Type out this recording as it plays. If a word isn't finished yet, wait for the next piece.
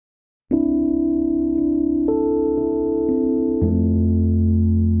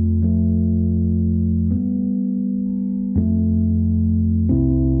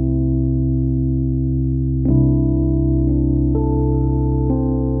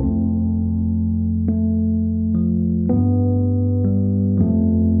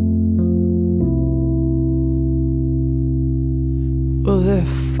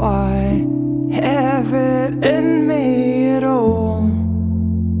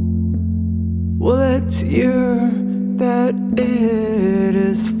it's you that it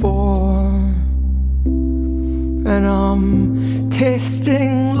is for. And I'm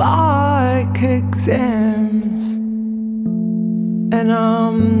testing like exams, and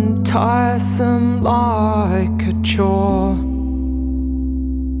I'm tiresome like a chore,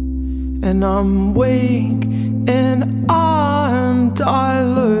 and I'm weak and I'm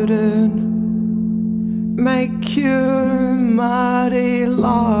diluted, make you muddy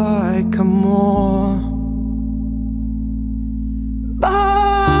like a moor.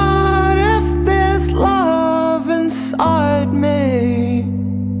 But if there's love inside me,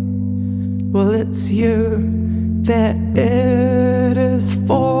 well, it's you that it is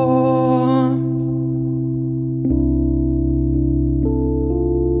for.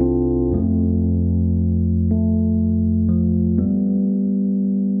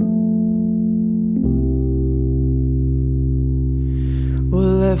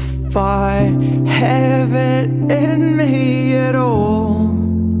 Well, if I have it in me at all,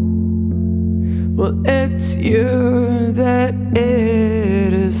 well, it's you that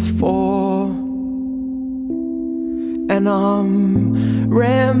it is for. And I'm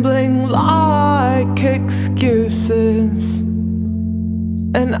rambling like excuses,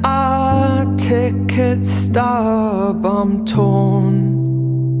 an articulate stub I'm torn,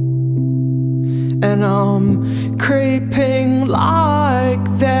 and I'm creeping like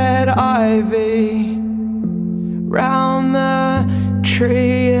that ivy round the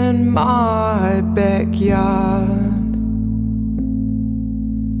tree in my backyard.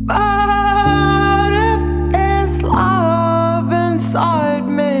 But if there's love inside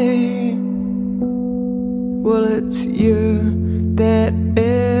me, well, it's you that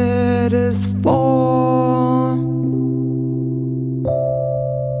it is for.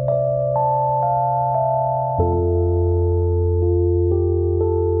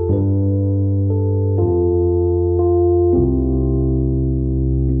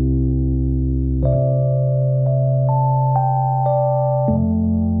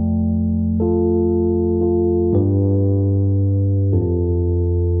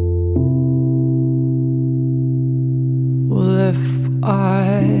 If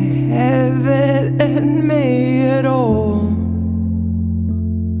I have it in me at all,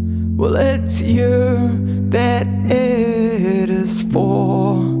 well, it's you that it is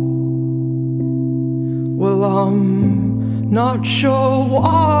for. Well, I'm not sure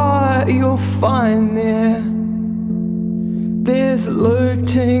what you'll find there. There's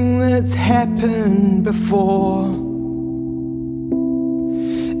looting that's happened before,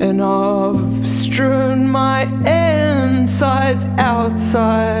 and I've strewn my insides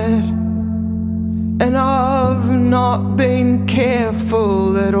outside, and I've not been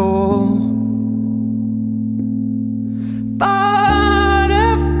careful at all. But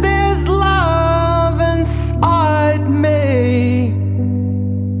if there's love inside me,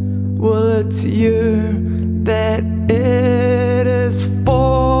 well, it's you that it is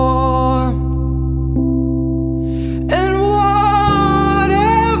for. And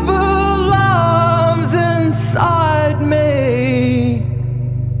whatever love's inside me,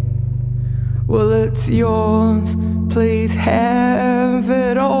 well, it's yours, please have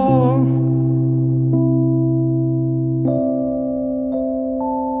it all.